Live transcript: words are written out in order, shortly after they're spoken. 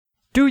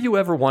Do you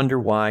ever wonder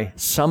why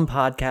some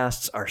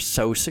podcasts are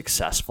so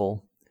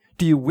successful?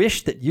 Do you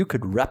wish that you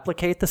could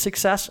replicate the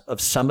success of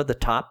some of the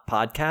top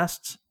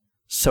podcasts?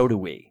 So do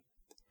we.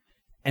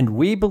 And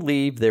we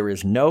believe there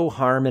is no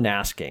harm in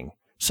asking.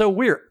 So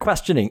we're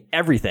questioning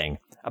everything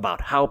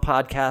about how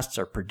podcasts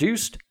are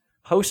produced,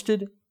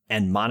 hosted,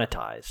 and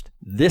monetized.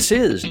 This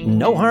is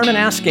No Harm in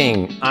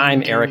Asking.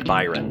 I'm Eric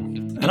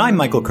Byron. And I'm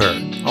Michael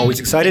Kerr, always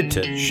excited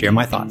to share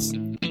my thoughts.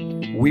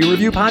 We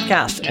review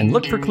podcasts and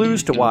look for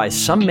clues to why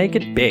some make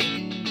it big.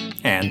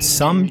 And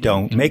some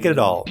don't make it at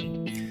all.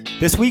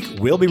 This week,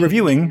 we'll be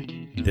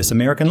reviewing This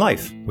American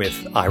Life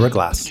with Ira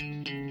Glass.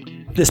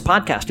 This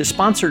podcast is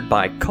sponsored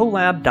by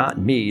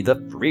Colab.me, the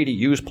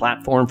free-to-use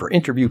platform for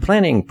interview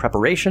planning,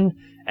 preparation,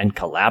 and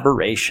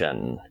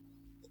collaboration.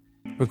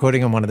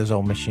 Recording on one of those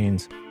old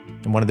machines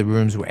in one of the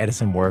rooms where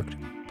Edison worked.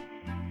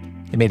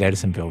 It made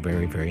Edison feel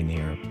very, very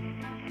near.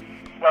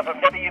 Well, from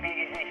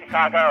WBEZ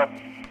Chicago,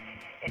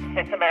 it's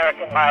This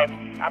American Life.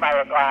 I'm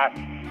Ira Glass.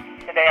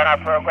 Today on our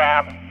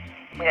program,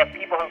 we have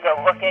people who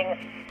go looking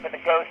for the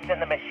ghost in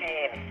the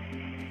machine.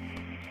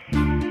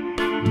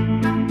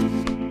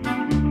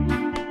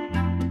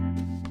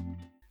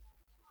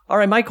 All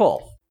right,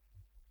 Michael,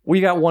 we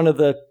got one of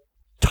the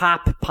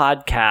top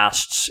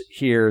podcasts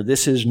here.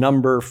 This is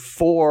number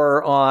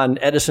 4 on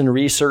Edison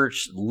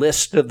Research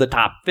list of the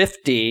top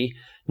 50.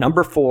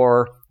 Number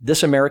 4,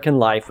 This American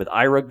Life with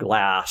Ira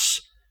Glass.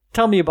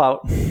 Tell me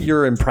about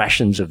your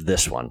impressions of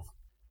this one.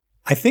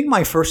 I think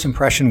my first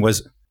impression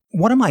was,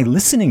 what am I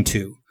listening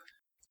to?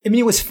 I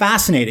mean, it was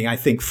fascinating, I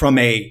think, from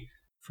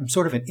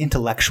sort of an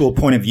intellectual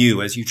point of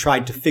view as you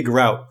tried to figure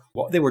out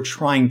what they were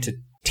trying to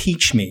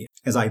teach me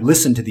as I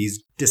listened to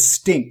these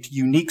distinct,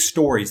 unique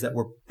stories that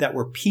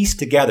were pieced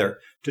together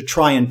to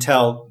try and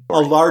tell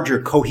a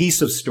larger,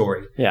 cohesive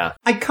story. Yeah.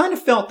 I kind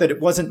of felt that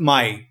it wasn't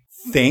my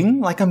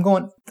thing. Like I'm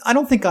going, I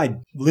don't think I'd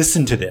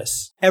listen to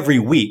this every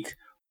week,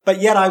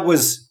 but yet I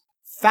was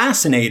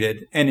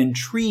fascinated and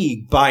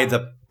intrigued by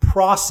the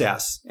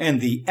process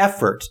and the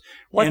effort.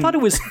 Well, I thought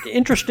it was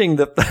interesting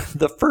that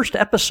the first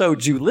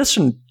episodes you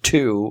listened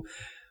to,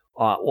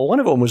 one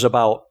of them was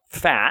about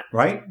fat.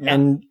 Right. Yeah.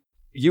 And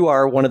you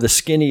are one of the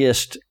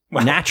skinniest,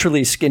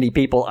 naturally skinny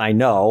people I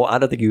know. I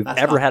don't think you've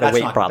ever had a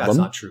weight problem. That's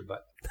not true,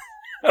 but.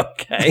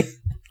 Okay.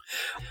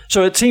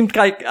 So it seemed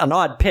like an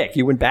odd pick.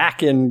 You went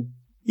back in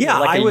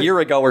a year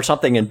ago or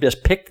something and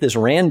just picked this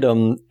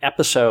random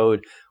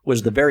episode,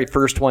 was the very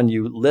first one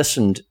you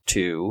listened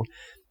to.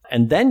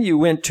 And then you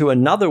went to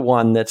another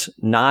one that's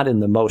not in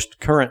the most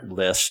current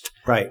list,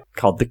 right,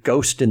 called The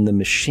Ghost in the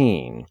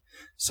Machine.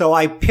 So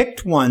I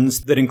picked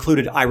ones that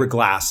included Ira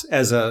Glass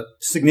as a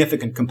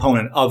significant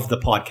component of the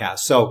podcast.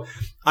 So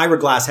Ira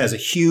Glass has a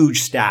huge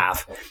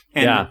staff,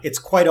 and it's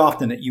quite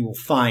often that you will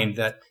find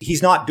that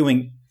he's not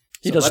doing...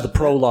 He does the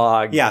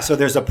prologue. Yeah, so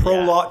there's a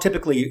prologue. Yeah.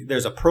 Typically,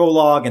 there's a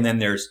prologue, and then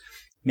there's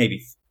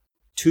maybe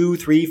 2,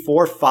 3,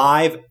 4,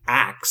 5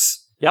 acts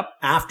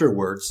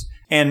afterwards.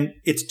 And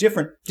it's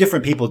different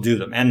people do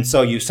them. And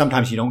so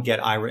sometimes you don't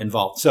get Ira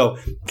involved. So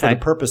for the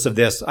purpose of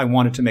this, I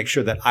wanted to make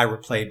sure that Ira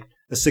played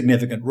a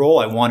significant role.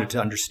 I wanted to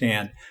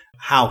understand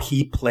how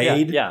he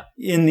played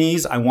in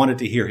these. I wanted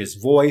to hear his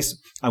voice.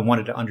 I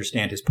wanted to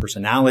understand his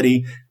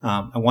personality.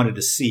 I wanted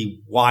to see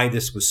why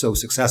this was so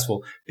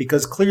successful,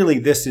 because clearly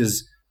this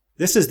is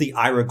the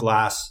Ira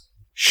Glass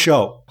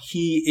show.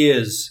 He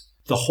is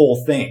the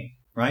whole thing,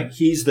 right?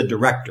 He's the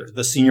director,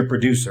 the senior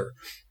producer,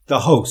 the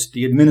host,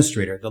 the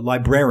administrator, the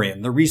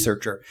librarian, the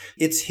researcher.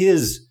 It's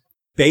his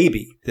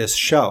baby, this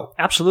show.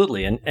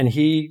 Absolutely. And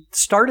he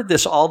started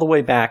this all the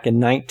way back in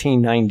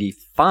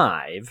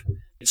 1995.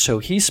 So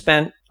he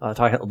spent,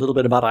 talking a little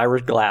bit about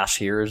Ira Glass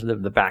here is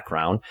the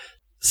background,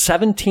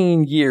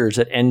 17 years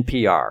at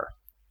NPR.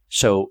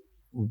 So,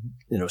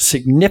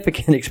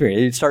 significant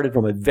experience. He started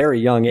from a very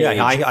young age.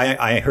 Yeah,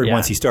 I heard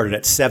once he started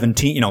at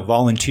 17,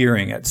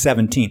 volunteering at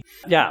 17.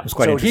 Yeah. It was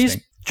quite interesting.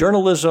 He's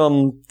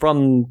journalism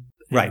from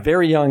a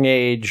very young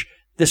age.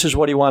 This is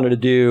what he wanted to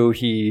do.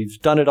 He's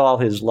done it all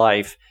his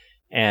life.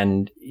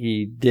 And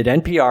he did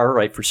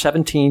NPR, for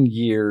 17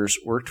 years,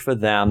 worked for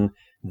them,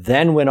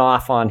 then went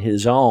off on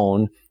his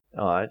own,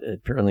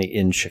 apparently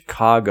in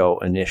Chicago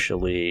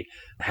initially,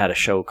 had a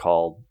show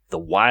called The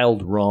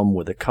Wild Room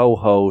with a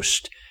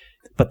co-host.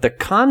 But the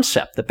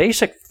concept, the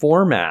basic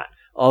format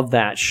of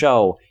that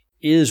show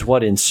is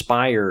what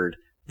inspired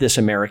This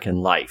American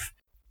Life.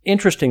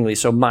 Interestingly,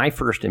 so my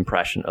first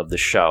impression of the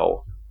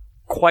show,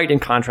 quite in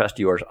contrast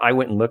to yours, I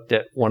went and looked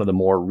at one of the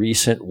more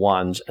recent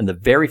ones, and the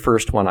very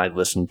first one I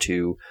listened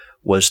to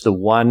was the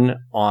one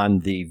on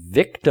the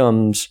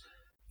victims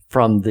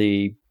from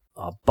the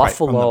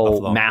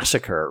Buffalo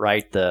massacre,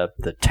 right? The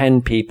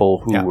 10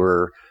 people who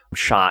were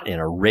shot in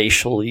a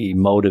racially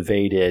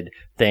motivated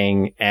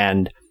thing,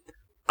 and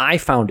I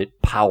found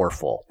it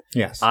powerful.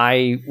 Yes.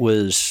 I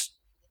was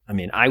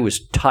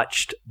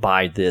touched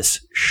by this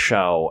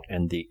show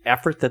and the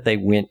effort that they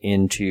went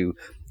into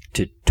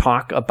to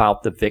talk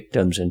about the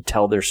victims and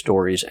tell their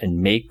stories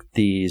and make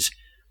these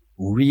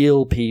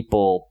real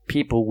people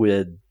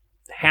with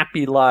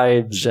happy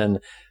lives and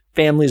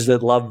families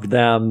that loved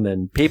them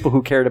and people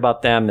who cared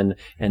about them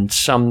and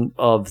some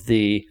of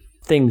the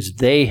things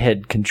they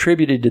had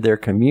contributed to their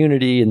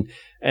community.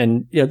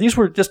 And these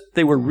were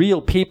they were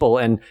real people.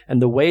 And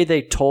the way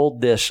they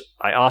told this,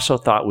 I also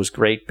thought was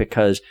great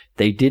because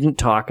they didn't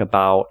talk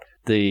about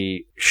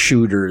the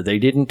shooter. They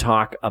didn't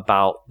talk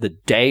about the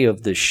day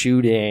of the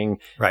shooting.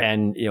 Right.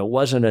 And, it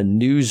wasn't a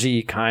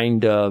newsy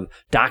kind of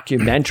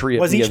documentary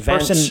of the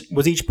events.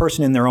 Was each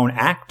person in their own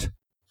act?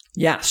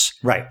 Yes.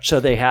 Right. So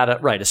they had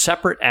a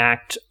separate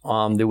act.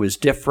 There was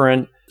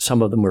different.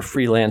 Some of them were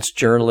freelance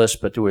journalists,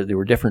 but there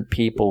were different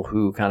people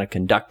who kind of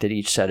conducted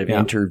each set of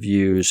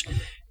interviews.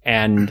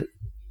 And,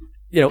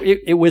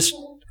 it was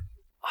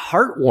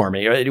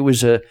heartwarming. Right? It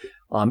was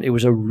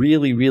a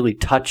really, really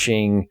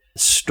touching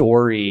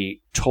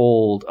story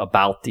told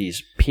about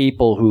these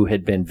people who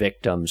had been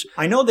victims.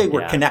 I know they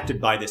were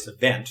connected by this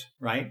event,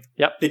 right?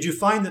 Yep. Did you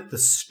find that the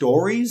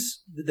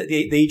stories that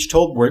they each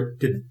told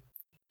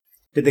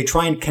did they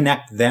try and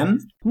connect them?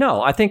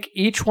 No, I think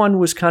each one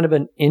was kind of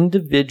an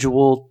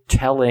individual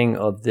telling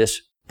of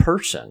this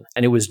person.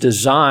 And it was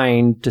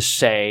designed to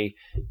say,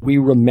 we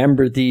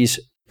remember these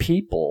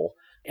people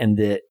and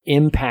the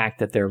impact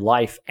that their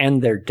life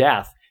and their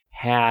death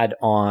had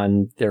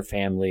on their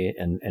family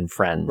and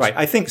friends. Right.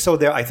 I think so.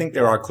 I think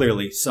there are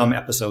clearly some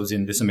episodes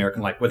in This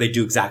American Life where they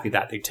do exactly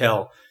that. They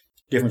tell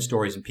different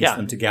stories and piece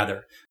them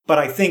together. But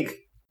I think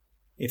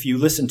if you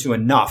listen to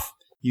enough,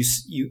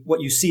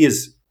 what you see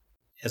is,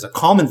 as a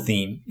common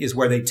theme, is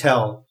where they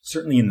tell,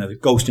 certainly in the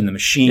Ghost in the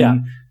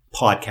Machine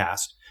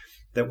podcast,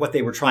 that what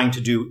they were trying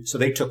to do, so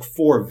they took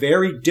 4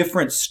 very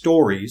different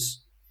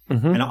stories,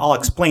 and I'll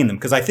explain them,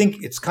 because I think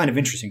it's kind of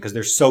interesting because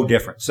they're so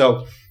different.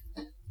 So,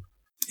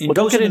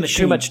 don't get into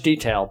too much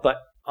detail, but...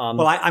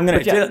 I'm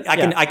going to.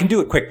 I can do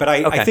it quick, but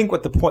I think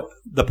what the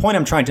point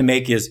I'm trying to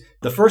make is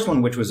the first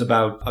one, which was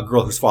about a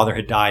girl whose father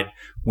had died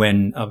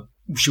when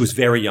she was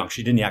very young.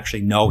 She didn't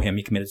actually know him.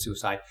 He committed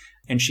suicide.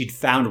 And she'd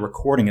found a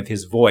recording of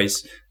his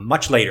voice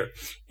much later.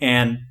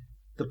 And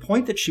the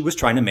point that she was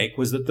trying to make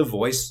was that the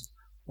voice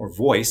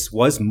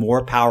was a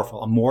more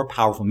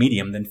powerful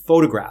medium than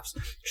photographs.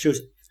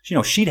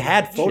 She'd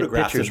had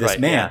photographs of this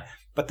man.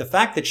 But the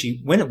fact that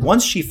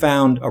once she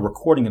found a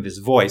recording of his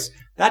voice,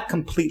 that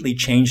completely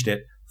changed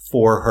it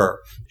for her.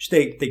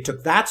 They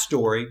took that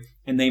story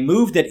and they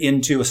moved it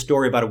into a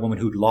story about a woman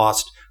who'd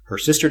lost her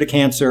sister to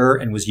cancer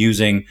and was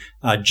using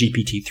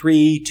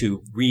GPT-3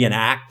 to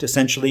reenact,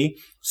 essentially,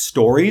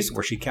 stories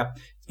where she kept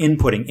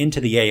inputting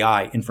into the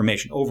AI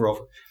information over and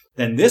over.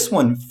 Then this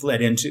one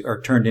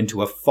turned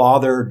into a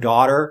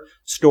father-daughter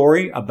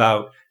story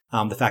about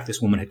the fact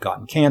this woman had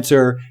gotten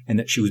cancer and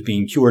that she was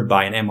being cured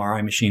by an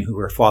MRI machine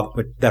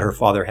that her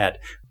father had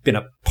been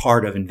a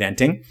part of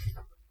inventing.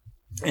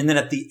 And then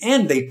at the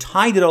end, they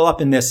tied it all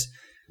up in this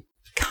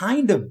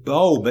kind of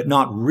bow, but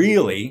not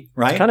really,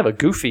 right? It's kind of a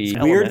goofy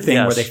weird thing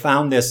where they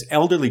found this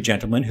elderly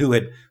gentleman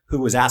who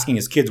was asking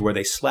his kids where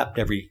they slept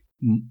every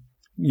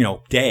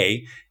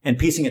day, and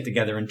piecing it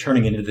together and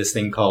turning it into this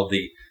thing called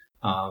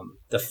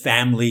the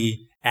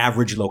family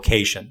average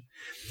location.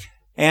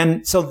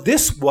 And so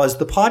this was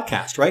the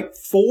podcast, right?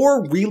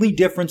 4 really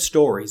different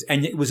stories,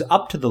 and it was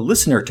up to the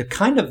listener to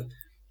kind of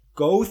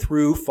go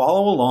through,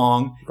 follow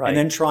along, and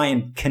then try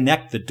and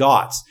connect the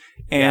dots.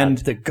 And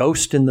the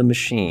Ghost in the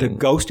Machine. The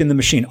Ghost in the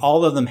Machine.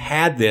 All of them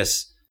had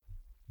this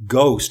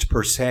ghost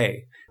per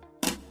se.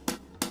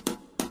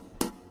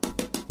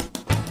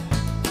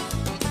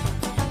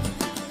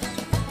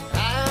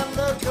 I'm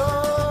the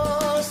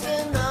ghost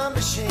in the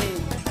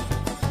machine.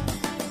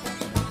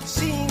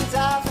 Seems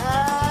I've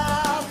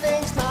had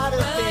things not a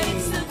thing.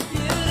 It's a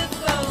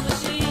beautiful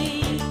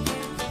machine.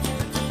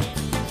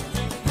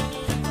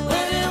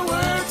 When it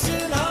works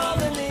in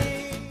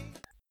harmony.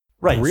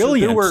 Right.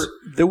 Brilliant. So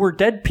there were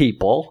dead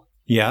people.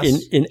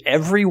 Yes. In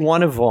every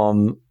one of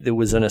them, there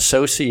was an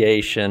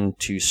association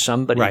to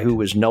somebody who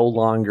was no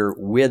longer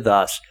with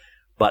us,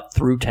 but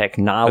through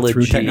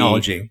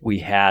technology, we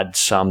had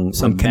some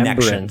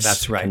connection.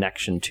 That's right.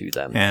 Connection to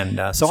them.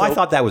 And so I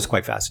thought that was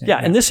quite fascinating.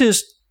 Yeah, and this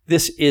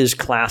is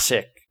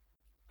classic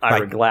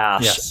Ira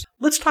Glass. Yes.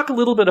 Let's talk a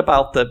little bit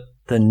about the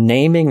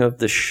naming of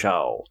the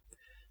show.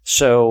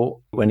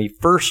 So when he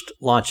first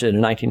launched it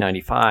in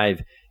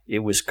 1995, it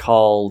was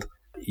called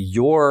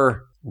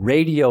Your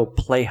Radio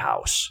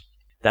Playhouse.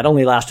 That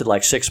only lasted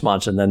like 6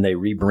 months, and then they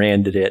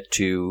rebranded it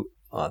to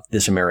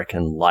This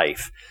American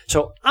Life.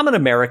 So I'm an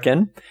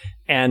American,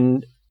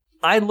 and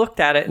I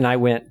looked at it and I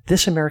went,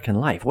 This American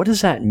Life, what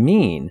does that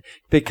mean?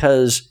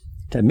 Because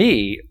to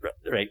me,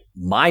 right,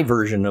 my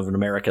version of an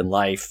American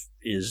life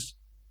is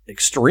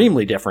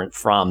extremely different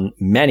from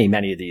many,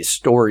 many of these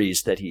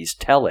stories that he's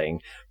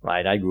telling,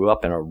 right? I grew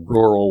up in a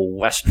rural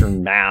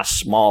Western Mass,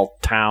 small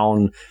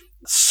town,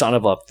 son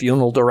of a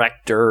funeral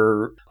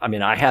director. I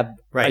mean, I have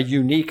a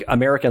unique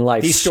American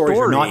life. These stories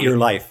are not your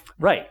life.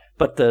 Right.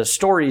 But the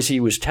stories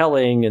he was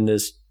telling in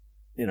this,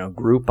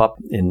 group up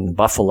in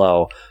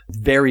Buffalo,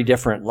 very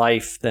different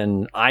life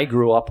than I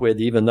grew up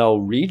with, even though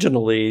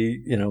regionally,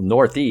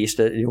 Northeast,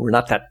 we're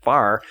not that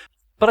far.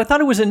 But I thought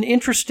it was an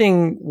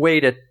interesting way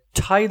to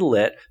title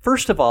it,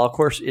 first of all, of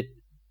course, it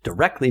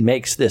directly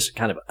makes this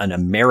kind of an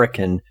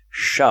American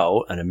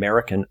show, an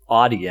American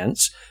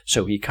audience.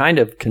 So he kind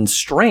of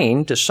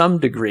constrained to some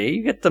degree.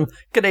 You get them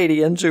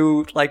Canadians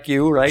who, like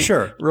you, right?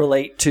 Sure.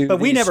 Relate to But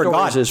we never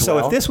got, as so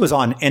well. if this was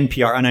on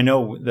NPR, and I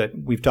know that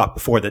we've talked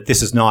before that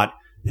this is not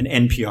an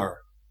NPR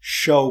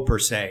show per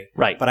se.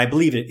 Right. But I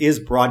believe it is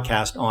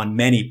broadcast on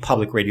many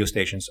public radio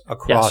stations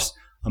across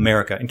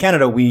America. In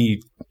Canada,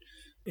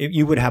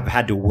 you would have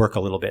had to work a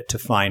little bit to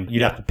find,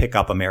 you'd have to pick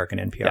up American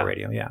NPR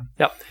radio. Yeah.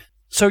 Yep.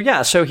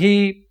 So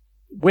he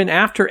went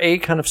after a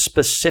kind of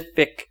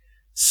specific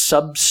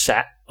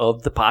subset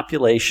of the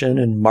population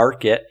and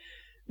market.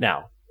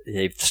 Now,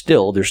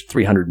 there's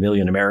 300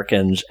 million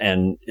Americans,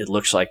 and it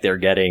looks like they're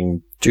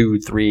getting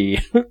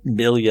 2-3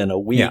 million a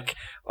week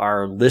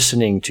are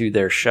listening to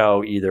their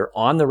show either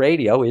on the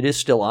radio. It is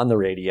still on the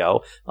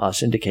radio,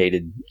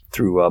 syndicated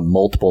through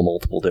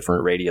multiple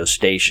different radio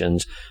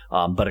stations.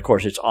 But of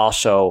course, it's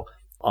also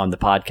on the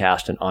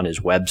podcast and on his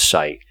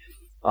website.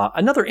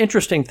 Another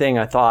interesting thing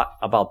I thought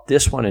about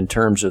this one in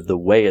terms of the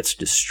way it's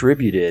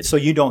distributed. So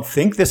you don't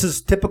think this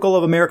is typical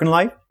of American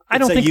life? I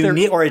don't think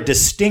unique or a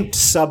distinct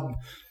sub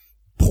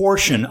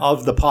portion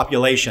of the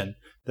population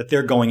that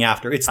they're going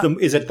after. Is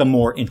it the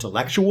more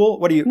intellectual?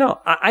 What do you? No,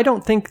 I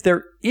don't think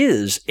there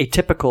is a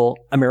typical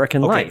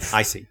American life.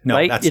 I see. No,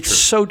 right? that's it's true.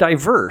 so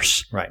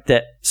diverse Right.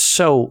 that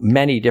so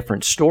many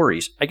different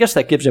stories. I guess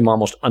that gives him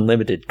almost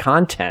unlimited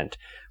content.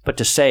 But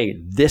to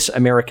say this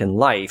American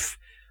life,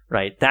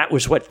 right? That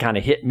was what kind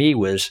of hit me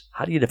was,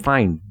 how do you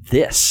define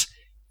this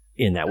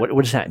in that? What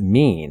does that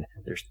mean?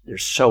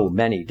 There's so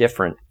many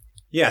different.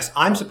 Yes,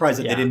 I'm surprised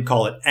that they didn't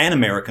call it An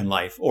American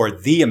Life or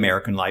The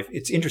American Life.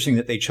 It's interesting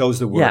that they chose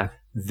the word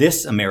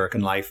This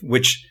American Life,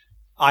 which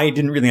I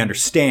didn't really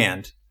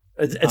understand.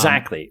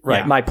 Exactly. Right.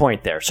 Yeah. My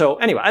point there. So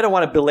anyway, I don't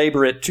want to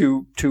belabor it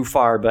too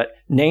far, but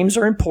names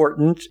are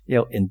important.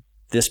 In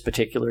this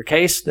particular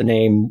case, the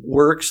name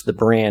works. The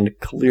brand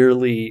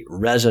clearly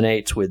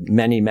resonates with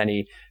many,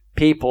 many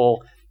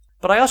people.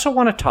 But I also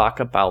want to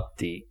talk about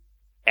the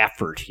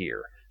effort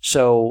here.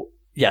 So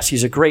yes,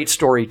 he's a great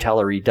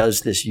storyteller. He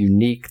does this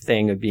unique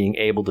thing of being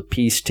able to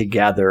piece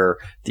together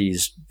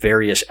these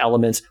various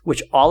elements,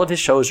 which all of his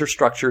shows are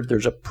structured.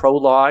 There's a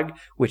prologue,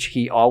 which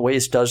he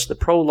always does the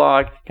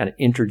prologue, kind of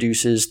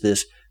introduces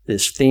this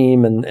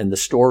theme and the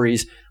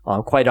stories.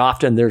 Quite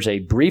often there's a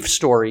brief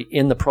story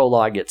in the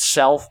prologue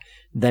itself.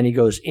 Then he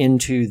goes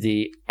into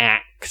the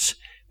acts,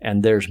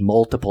 and there's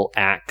multiple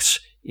acts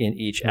in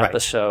each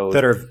episode.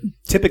 That are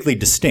typically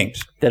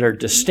distinct. That are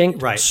distinct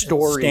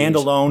stories.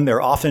 Standalone.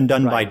 They're often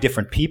done by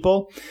different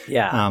people.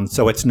 Yeah.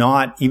 So it's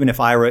not, even if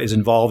Ira is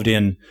involved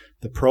in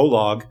the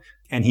prologue,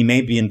 and he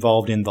may be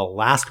involved in the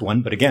last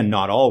one, but again,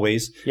 not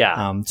always.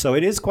 Yeah. So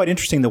it is quite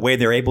interesting the way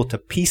they're able to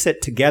piece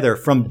it together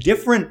from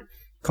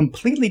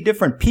completely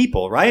different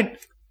people, right?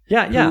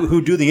 Yeah.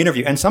 Who do the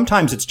interview. And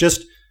sometimes it's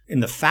just in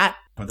the Fat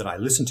that I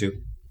listened to,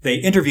 they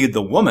interviewed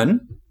the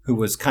woman who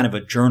was kind of a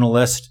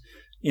journalist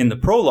in the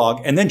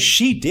prologue, and then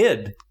she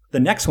did the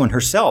next one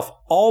herself,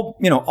 all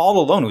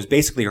alone. It was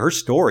basically her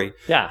story,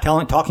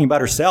 talking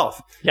about herself.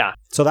 Yeah.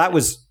 So that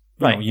was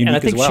unique and I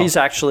think as well. she's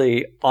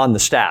actually on the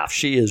staff.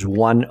 She is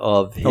one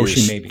of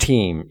his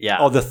team. Yeah.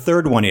 Oh, the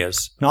third one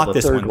is not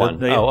this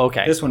one.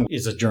 Okay. This one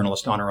is a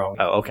journalist on her own.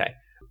 Oh, okay.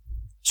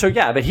 So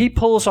but he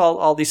pulls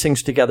all these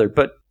things together,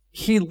 but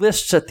he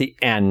lists at the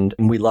end,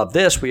 and we love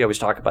this. We always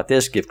talk about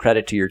this, give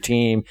credit to your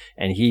team.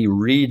 And he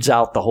reads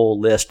out the whole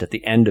list at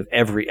the end of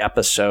every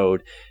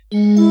episode.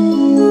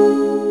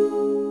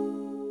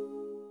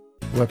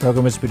 Our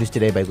program was produced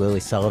today by Lily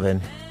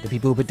Sullivan. The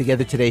people who put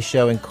together today's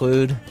show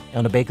include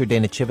Elna Baker,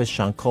 Dana Chivas,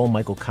 Sean Cole,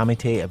 Michael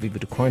Kamite, Aviva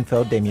de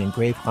Kornfeld, Damian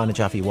Grave, Hannah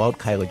Jaffe-Walt,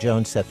 Kyla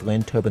Jones, Seth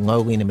Lynn, Tobin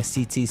Lowe, Lena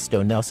Masitzi,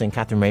 Stowe Nelson,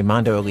 Catherine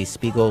Raimondo, Elise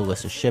Spiegel,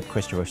 Alyssa Shipp,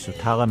 Christopher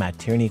Sotala, Matt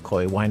Tierney,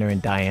 Chloe Weiner,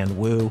 and Diane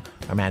Wu.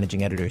 Our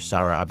managing editor is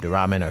Sarah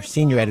Abdurrahman. Our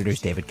senior editor is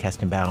David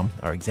Kestenbaum.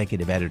 Our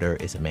executive editor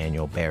is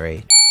Emmanuel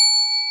Berry.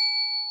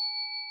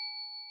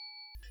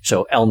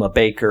 So Elna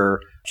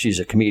Baker, she's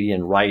a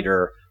comedian,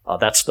 writer.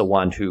 That's the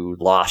one who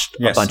lost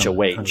a bunch of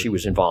weight. She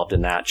was involved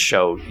in that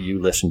show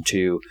you listened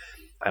to.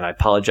 And I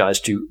apologize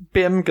to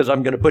Bim, because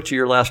I'm going to butcher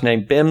your last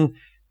name, Bim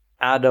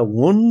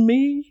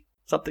Adewunmi,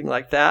 something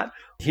like that.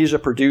 He's a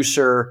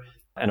producer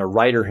and a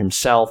writer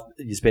himself.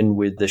 He's been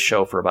with the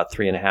show for about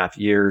 3.5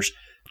 years.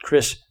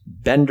 Chris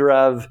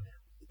Benderev,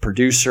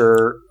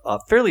 producer, a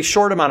fairly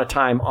short amount of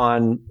time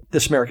on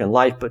This American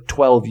Life, but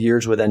 12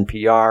 years with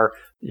NPR,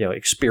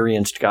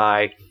 experienced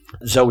guy.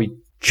 Zoe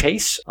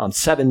Chase,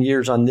 7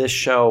 years on this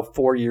show,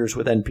 4 years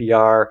with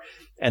NPR.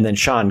 And then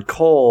Sean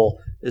Cole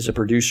is a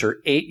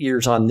producer, 8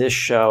 years on this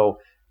show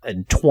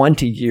and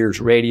 20 years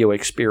radio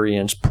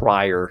experience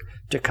prior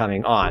to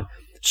coming on.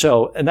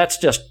 So, and that's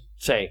just,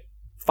 say,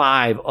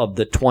 5 of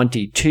the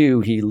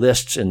 22 he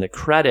lists in the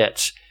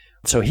credits.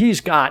 So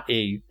he's got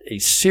a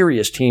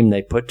serious team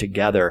they put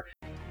together.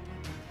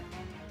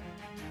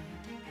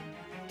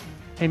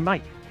 Hey,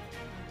 Mike.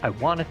 I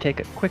want to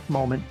take a quick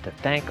moment to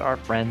thank our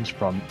friends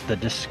from the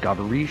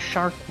Discovery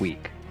Shark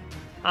Week.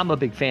 I'm a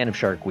big fan of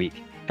Shark Week,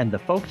 And the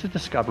folks at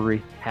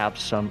Discovery have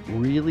some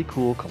really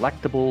cool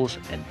collectibles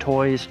and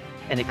toys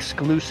and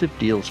exclusive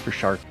deals for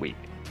Shark Week.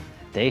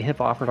 They have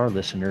offered our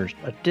listeners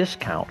a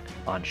discount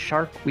on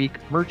Shark Week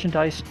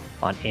merchandise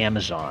on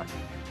Amazon.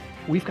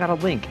 We've got a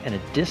link and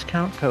a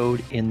discount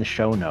code in the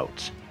show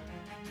notes.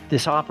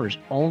 This offer is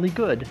only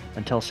good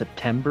until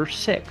September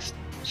 6th,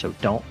 so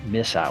don't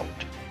miss out.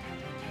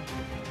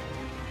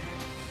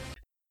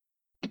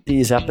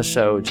 These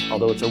episodes,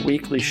 although it's a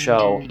weekly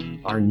show,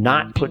 are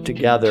not put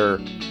together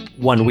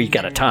 1 week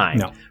at a time.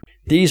 No.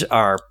 These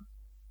are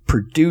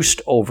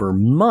produced over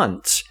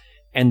months,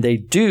 and they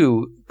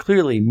do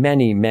clearly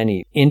many,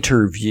 many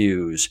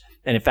interviews.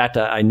 And in fact,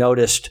 I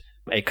noticed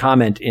a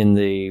comment in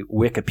the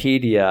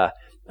Wikipedia,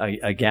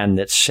 again,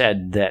 that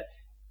said that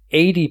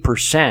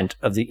 80%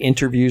 of the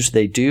interviews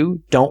they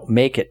do don't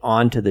make it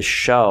onto the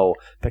show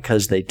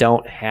because they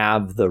don't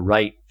have the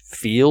right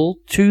feel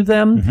to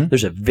them. Mm-hmm.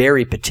 There's a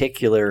very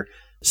particular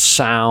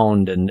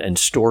sound and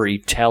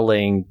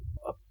storytelling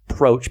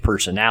approach,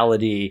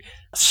 personality,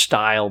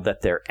 style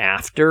that they're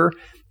after.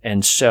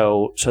 And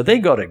so they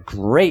go to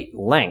great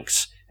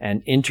lengths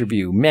and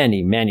interview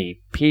many,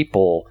 many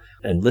people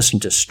and listen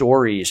to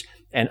stories.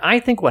 And I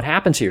think what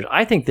happens here is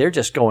I think they're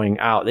just going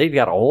out. They've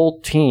got a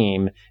whole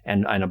team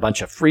and a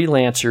bunch of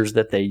freelancers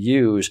that they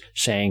use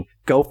saying,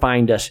 go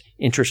find us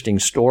interesting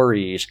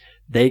stories.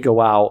 They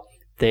go out,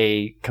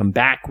 they come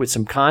back with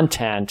some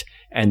content,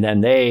 and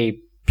then they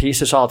piece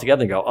this all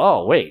together and go,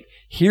 oh, wait,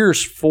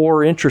 here's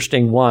 4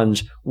 interesting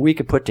ones we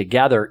could put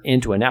together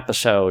into an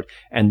episode.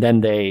 And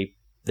then they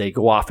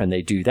go off and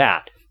they do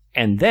that.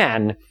 And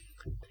then,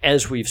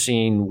 as we've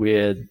seen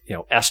with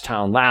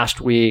S-Town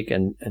last week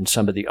and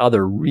some of the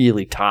other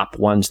really top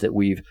ones that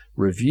we've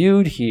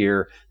reviewed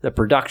here, the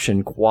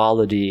production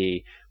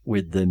quality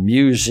with the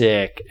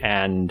music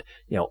and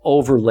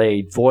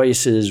overlaid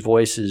voices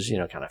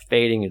kind of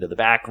fading into the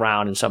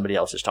background and somebody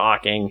else is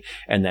talking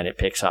and then it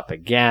picks up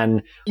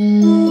again.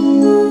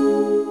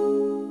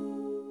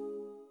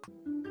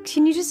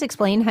 Can you just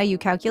explain how you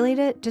calculate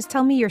it? Just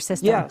tell me your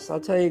system. Yes, I'll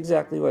tell you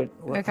exactly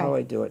how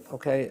I do it.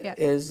 Okay, Yeah.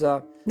 This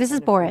This is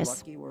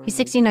Boris. He's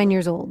 69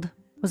 years old.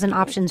 Was an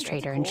options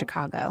trader in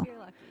Chicago.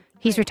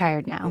 He's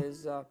retired now,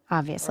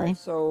 obviously. Right,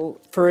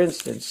 so, for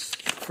instance,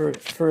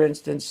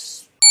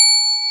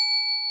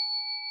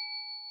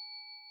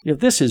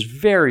 this is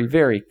very,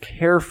 very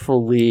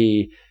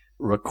carefully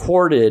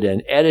recorded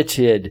and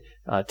edited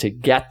to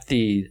get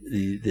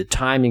the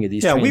timing of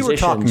these transitions. Yeah, we were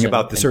talking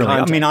about this earlier.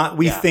 Content. I mean,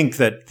 we think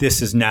that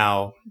this is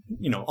now,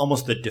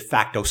 almost the de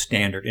facto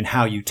standard in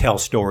how you tell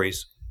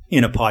stories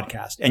in a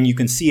podcast. And you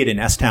can see it in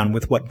S-Town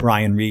with what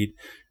Brian Reed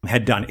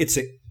had done. It's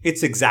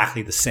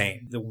exactly the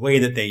same. The way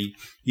that they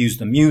use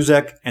the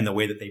music and the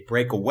way that they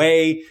break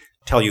away,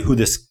 tell you who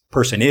this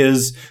person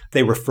is.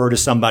 They refer to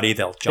somebody,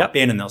 they'll jump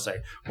in and they'll say,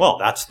 well,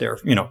 that's their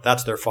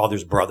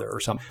father's brother or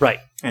something. Right.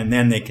 And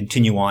then they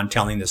continue on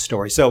telling this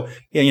story. So,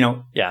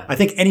 I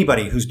think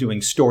anybody who's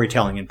doing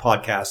storytelling in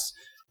podcasts,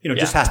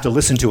 just has to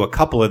listen to a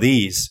couple of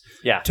these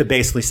to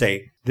basically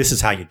say, this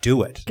is how you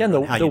do it. Again,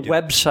 the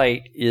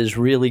website is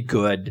really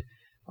good.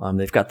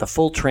 They've got the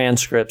full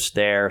transcripts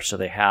there. So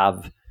they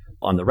have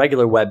on the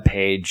regular web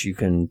page, you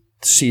can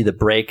see the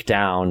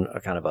breakdown,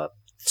 a kind of a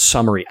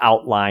summary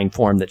outline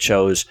form that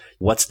shows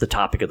what's the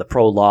topic of the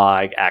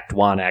prologue, Act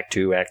 1, Act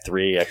 2, Act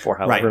 3, Act 4,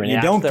 however many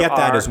acts there are. You don't get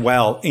that as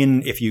well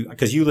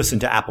because you listen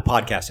to Apple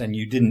Podcasts and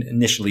you didn't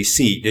initially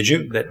see, did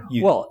you?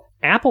 Well,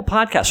 Apple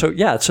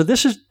Podcasts. So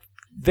this is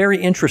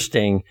very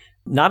interesting.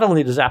 Not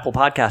only does Apple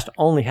Podcast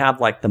only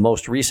have like the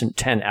most recent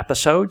 10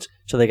 episodes,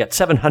 so they got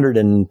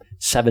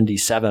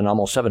 777,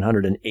 almost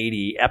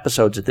 780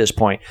 episodes at this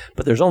point,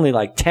 but there's only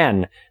like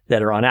 10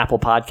 that are on Apple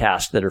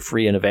Podcasts that are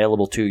free and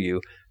available to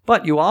you.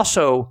 But you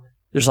also,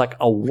 there's like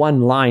a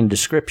 1-line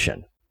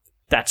description.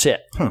 That's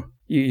it. Huh.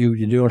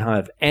 You don't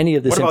have any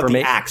of this information. What about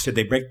the acts? Did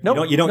they break?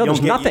 No,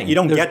 there's nothing. You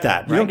don't get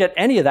that, right? You don't get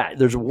any of that.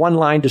 There's a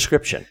 1-line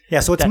description. Yeah,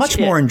 so it's much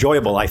more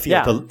enjoyable, I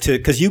feel,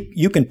 because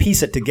you can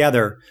piece it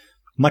together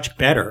much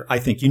better, I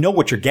think. You know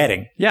what you're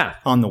getting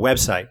on the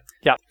website.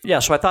 Yeah.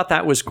 So I thought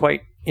that was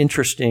quite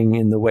interesting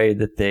in the way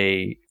that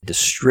they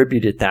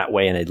distribute it that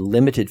way in a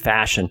limited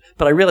fashion.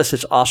 But I realize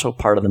it's also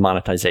part of the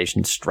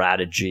monetization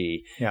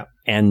strategy. Yeah.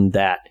 And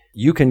that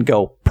you can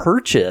go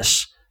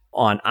purchase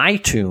on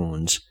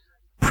iTunes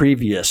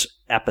previous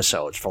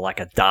episodes for like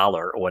 $1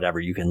 or whatever.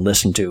 You can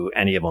listen to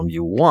any of them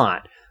you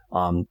want,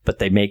 but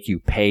they make you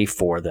pay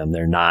for them.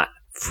 They're not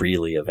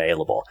freely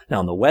available. Now,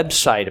 on the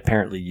website,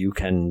 apparently you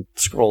can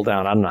scroll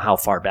down. I don't know how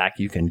far back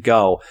you can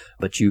go,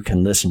 but you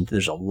can listen.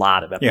 There's a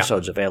lot of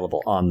episodes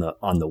available on the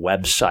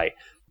website.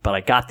 But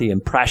I got the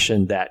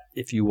impression that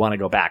if you want to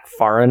go back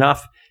far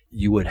enough,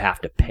 you would have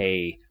to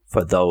pay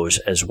for those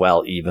as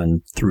well,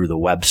 even through the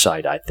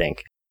website, I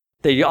think.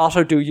 They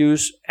also do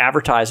use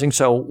advertising.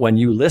 So when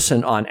you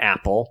listen on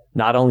Apple,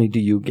 not only do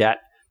you get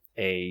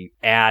a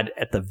ad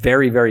at the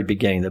very, very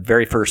beginning, the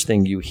very first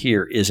thing you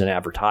hear is an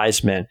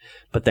advertisement,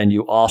 but then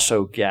you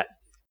also get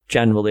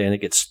generally, I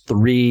think it's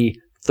 3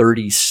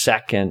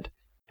 30-second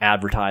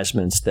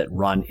advertisements that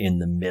run in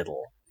the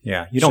middle.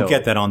 Yeah, you don't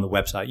get that on the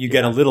website. You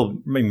get a little,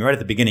 right at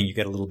the beginning, you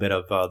get a little bit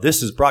of,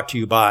 this is brought to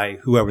you by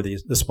whoever the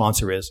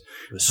sponsor is.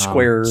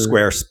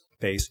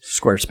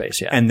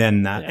 Squarespace, yeah. And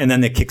then and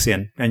then it kicks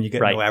in and you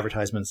get no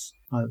advertisements,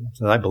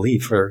 I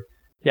believe, for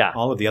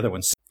all of the other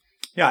ones.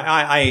 Yeah,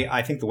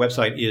 I think the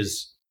website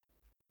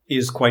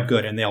is quite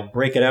good, and they'll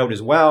break it out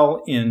as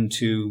well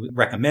into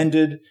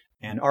recommended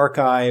and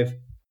archive,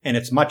 and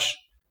it's much,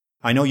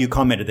 I know you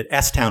commented that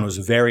S-Town was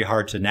very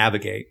hard to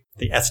navigate,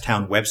 the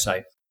S-Town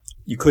website.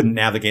 You couldn't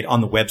navigate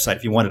on the website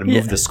if you wanted to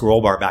move the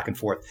scroll bar back and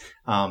forth.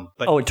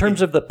 But in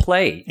terms of the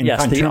play,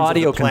 yes, the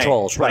audio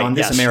controls, right. On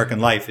This American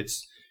Life,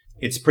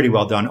 it's pretty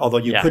well done, although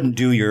you couldn't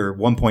do your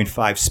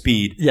 1.5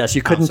 speed. Yes,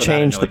 you couldn't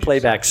change the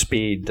playback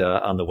speed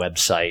on the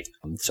website.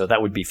 So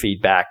that would be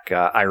feedback.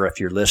 Ira, if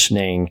you're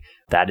listening,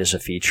 that is a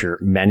feature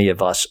many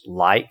of us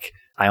like.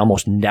 I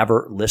almost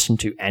never listen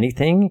to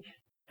anything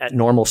at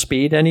normal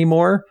speed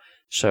anymore.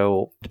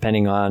 So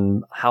depending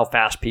on how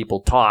fast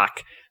people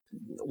talk,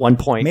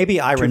 1.25.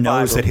 Maybe Ira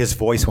knows that his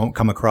voice won't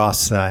come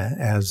across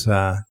as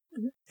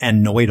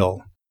anoidal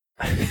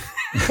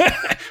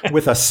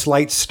with a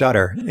slight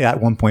stutter at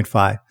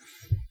 1.5.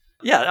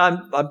 Yeah,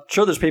 I'm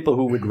sure there's people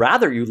who would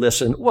rather you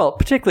listen. Well,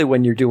 particularly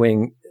when you're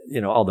doing,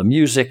 all the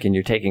music and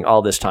you're taking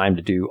all this time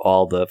to do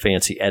all the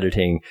fancy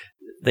editing.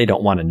 They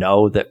don't want to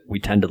know that we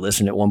tend to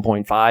listen at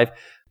 1.5.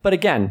 But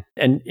again,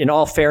 and in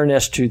all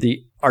fairness to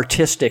the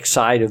artistic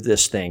side of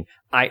this thing,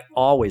 I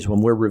always,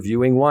 when we're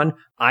reviewing one,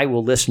 I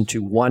will listen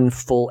to one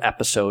full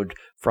episode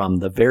from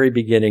the very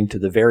beginning to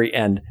the very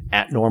end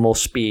at normal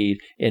speed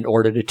in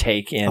order to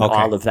take in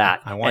all of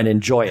that and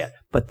enjoy it.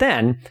 But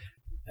then,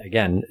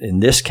 again, in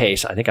this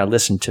case, I think I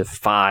listened to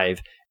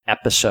 5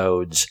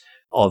 episodes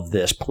of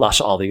this plus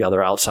all the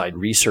other outside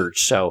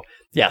research. So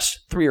yes,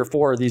 3 or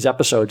 4 of these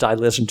episodes I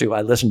listened to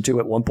at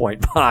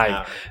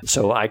 1.5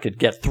 so I could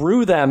get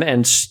through them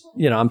and,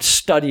 I'm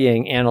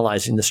studying,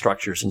 analyzing the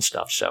structures and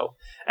stuff. So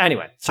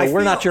anyway,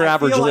 we're not your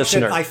average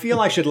listener. I feel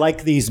I should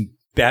like these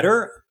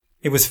better.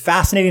 It was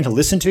fascinating to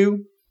listen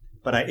to,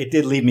 but it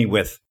did leave me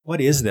with,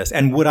 what is this?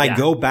 And would I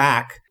go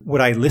back?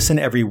 Would I listen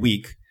every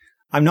week?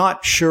 I'm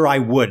not sure I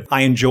would.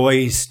 I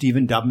enjoy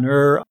Stephen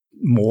Dubner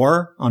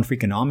more on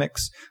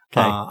Freakonomics.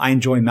 Okay. I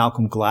enjoy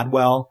Malcolm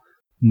Gladwell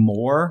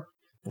more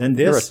than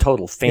this. You're a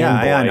total fanboy.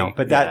 Yeah, I know.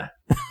 But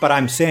but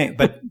I'm saying,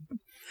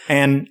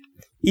 and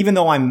even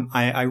though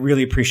I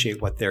really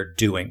appreciate what they're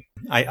doing,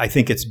 I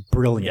think it's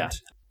brilliant. Yeah.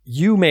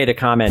 You made a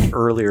comment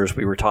earlier as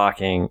we were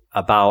talking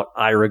about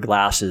Ira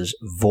Glass's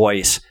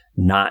voice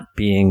not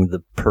being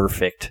the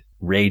perfect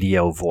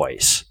radio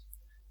voice.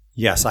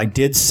 Yes, I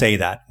did say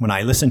that. When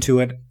I listened to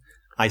it,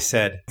 I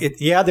said,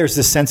 there's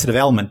this sensitive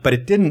element, but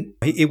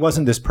it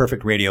wasn't this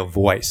perfect radio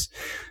voice.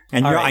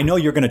 And I know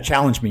you're going to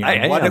challenge me.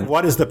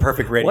 What is the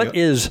perfect radio? What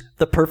is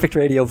the perfect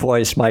radio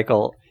voice,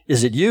 Michael?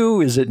 Is it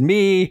you? Is it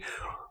me?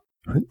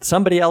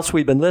 Somebody else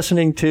we've been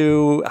listening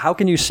to? How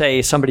can you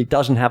say somebody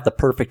doesn't have the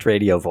perfect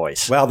radio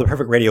voice? Well, the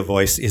perfect radio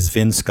voice is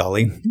Vin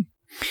Scully.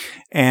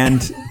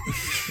 And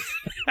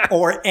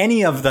or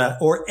any of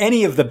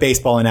the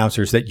baseball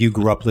announcers that you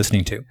grew up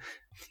listening to.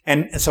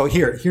 And so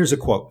here's a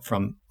quote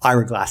from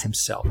Ira Glass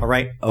himself, all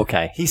right?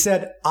 Okay. He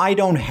said, "I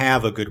don't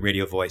have a good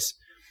radio voice,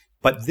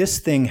 but this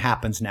thing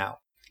happens now.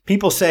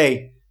 People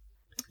say,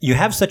 you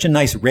have such a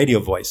nice radio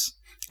voice.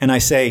 And I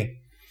say,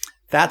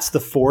 that's the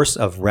force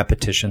of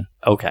repetition."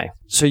 Okay.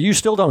 So you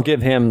still don't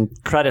give him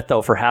credit,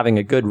 though, for having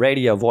a good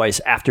radio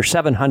voice after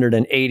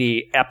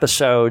 780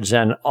 episodes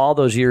and all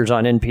those years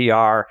on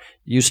NPR.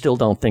 You still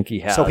don't think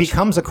he has. So he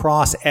comes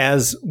across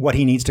as what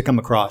he needs to come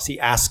across. He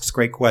asks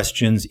great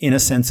questions in a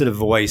sensitive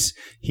voice.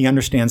 He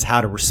understands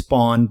how to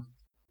respond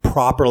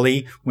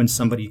properly when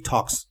somebody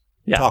talks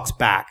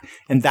back.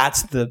 And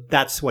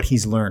that's what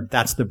he's learned.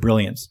 That's the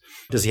brilliance.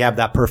 Does he have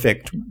that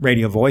perfect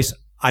radio voice?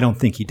 I don't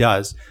think he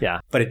does. Yeah.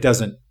 But it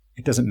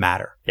doesn't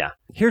matter. Yeah.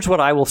 Here's what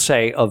I will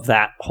say of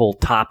that whole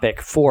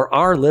topic for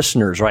our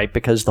listeners, right?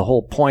 Because the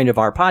whole point of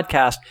our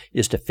podcast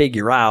is to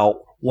figure out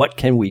what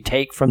can we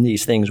take from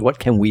these things? What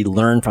can we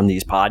learn from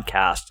these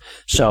podcasts?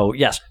 So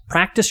yes,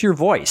 practice your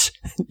voice.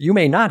 You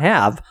may not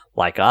have,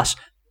 like us,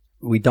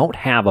 we don't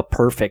have a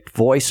perfect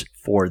voice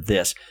for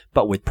this,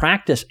 but with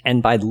practice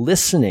and by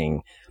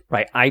listening,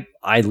 right?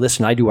 I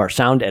listen, I do our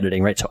sound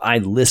editing, right? So I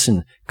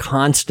listen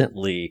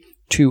constantly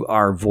to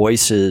our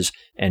voices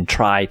and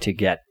try to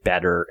get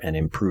better and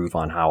improve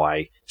on how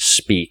I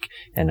speak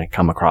and I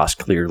come across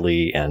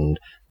clearly. And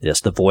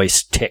the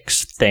voice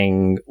tics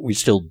thing, we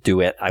still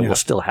do it. I will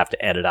still have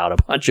to edit out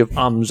a bunch of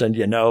ums and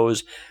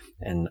knows.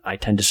 And I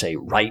tend to say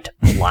right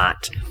a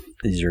lot.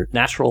 These are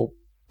natural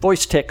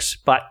voice tics.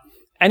 But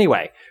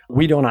anyway,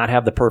 we do not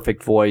have the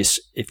perfect voice.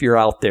 If you're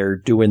out there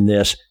doing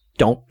this,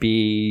 don't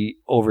be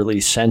overly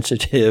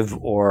sensitive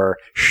or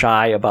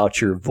shy about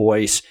your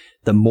voice.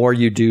 The more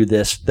you do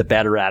this, the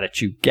better at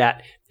it you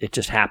get. It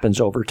just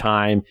happens over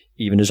time.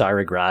 Even as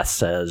Ira Glass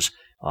says,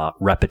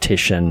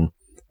 repetition,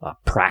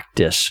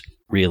 practice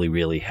really,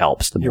 really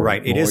helps. You're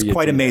right. It is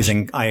quite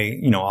amazing.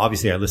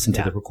 Obviously I listen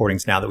to the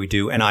recordings now that we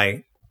do, and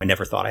I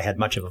never thought I had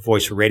much of a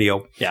voice for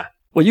radio. Yeah.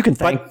 Well, you can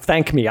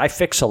thank me. I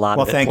fix a lot of it.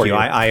 Well, thank for you.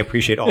 I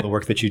appreciate all the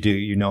work that you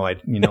do.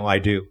 I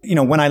do.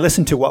 When I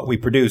listen to what we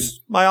produce,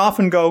 I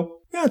often go,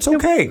 yeah, it's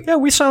okay. Yeah,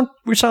 we sound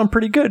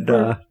pretty good.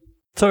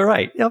 It's all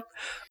right. Yep.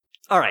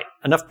 All right.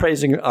 Enough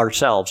praising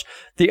ourselves.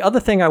 The other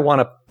thing I want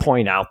to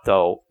point out,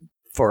 though,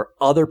 for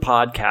other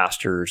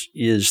podcasters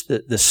is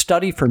the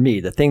study for me,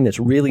 the thing that's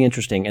really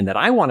interesting and that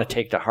I want to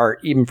take to heart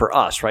even for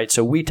us, right?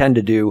 So we tend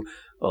to do,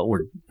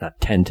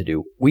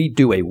 we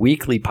do a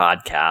weekly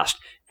podcast,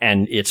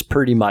 and it's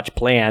pretty much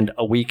planned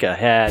a week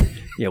ahead.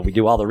 We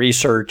do all the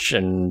research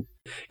and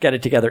get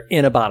it together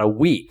in about a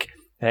week.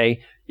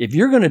 Okay. If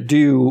you're going to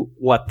do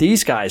what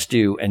these guys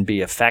do and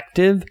be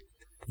effective,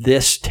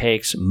 this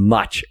takes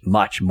much,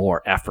 much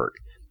more effort,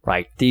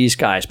 right? These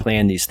guys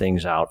plan these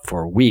things out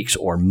for weeks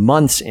or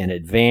months in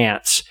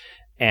advance,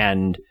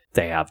 and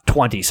they have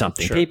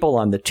 20-something people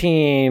on the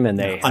team, and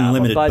they have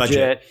unlimited a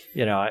budget.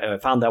 I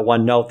found that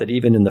one note that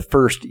even in the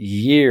first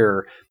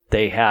year,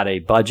 they had a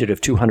budget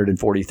of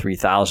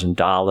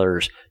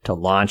 $243,000 to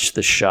launch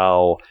the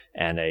show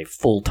and a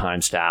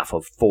full-time staff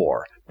of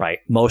 4, right?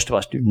 Most of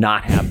us do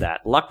not have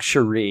that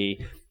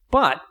luxury,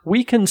 but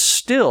we can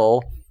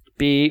still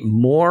be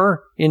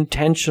more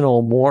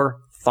intentional, more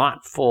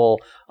thoughtful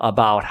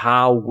about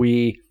how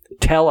we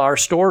tell our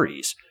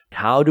stories.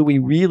 How do we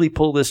really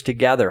pull this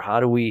together? How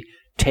do we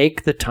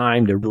take the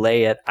time to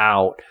lay it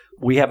out?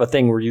 We have a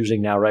thing we're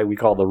using now, right? We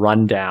call the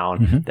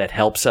rundown that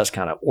helps us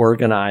kind of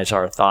organize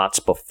our thoughts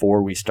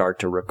before we start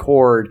to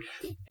record.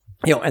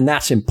 And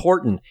that's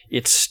important.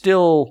 It's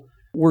still,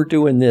 we're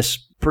doing this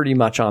pretty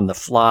much on the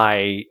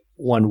fly,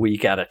 1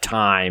 week at a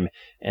time.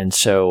 And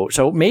so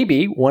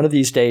maybe one of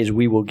these days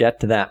we will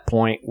get to that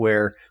point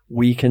where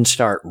we can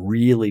start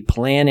really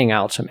planning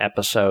out some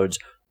episodes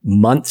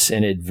months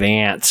in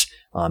advance,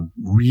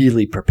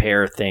 really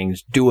prepare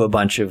things, do a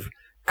bunch of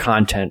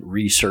content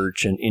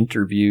research and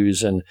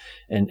interviews and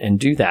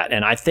do that.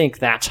 And I think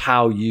that's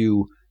how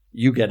you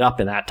get up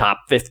in that top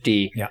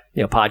 50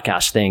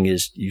 podcast thing,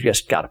 is you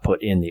just got to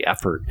put in the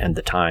effort and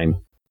the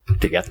time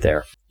to get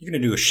there. You're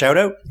going to do a shout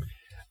out?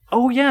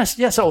 Oh,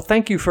 yes. Oh,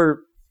 thank you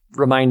for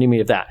reminding me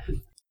of that.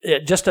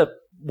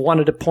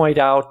 Wanted to point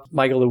out,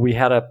 Michael, that we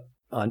had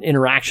an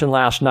interaction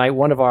last night.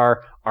 One of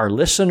our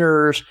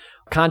listeners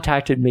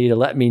contacted me to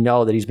let me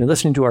know that he's been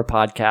listening to our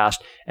podcast,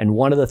 and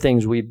one of the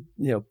things we've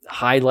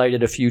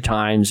highlighted a few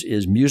times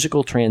is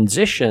musical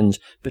transitions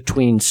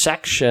between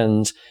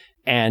sections,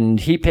 and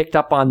he picked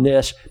up on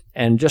this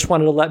and just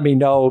wanted to let me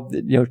know,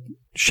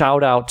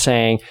 shout out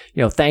saying,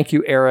 thank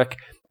you, Eric.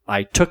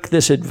 I took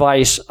this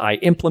advice, I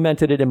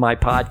implemented it in my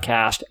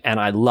podcast, and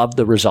I love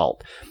the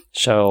result.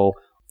 So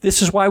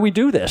this is why we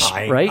do this,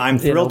 right? I'm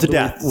thrilled to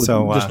death.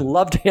 So just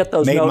love to get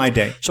those made notes. My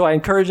day. So I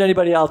encourage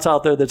anybody else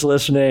out there that's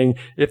listening,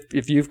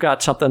 if you've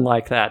got something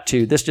like that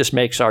too, this just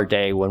makes our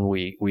day when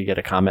we get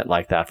a comment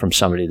like that from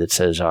somebody that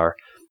says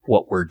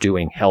what we're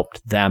doing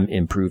helped them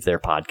improve their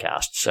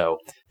podcast. So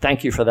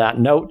thank you for that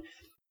note.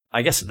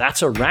 I guess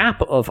that's a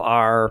wrap of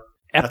our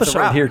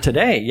episode here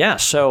today.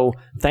 Yes. So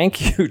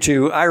thank you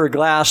to Ira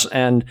Glass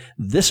and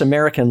This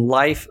American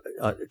Life.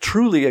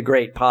 Truly a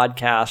great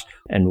podcast.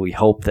 And we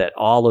hope that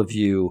all of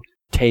you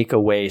take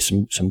away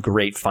some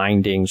great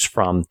findings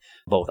from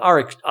both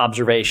our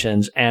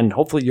observations and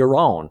hopefully your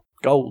own.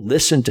 Go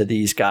listen to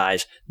these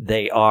guys.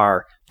 They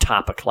are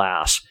top of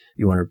class.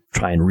 You want to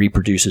try and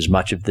reproduce as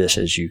much of this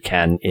as you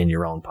can in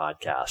your own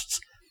podcasts.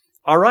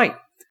 All right.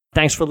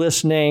 Thanks for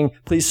listening.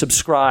 Please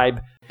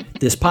subscribe.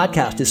 This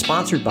podcast is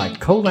sponsored by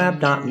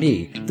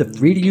Colab.me, the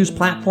free-to-use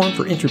platform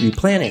for interview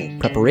planning,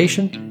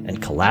 preparation,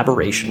 and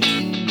collaboration.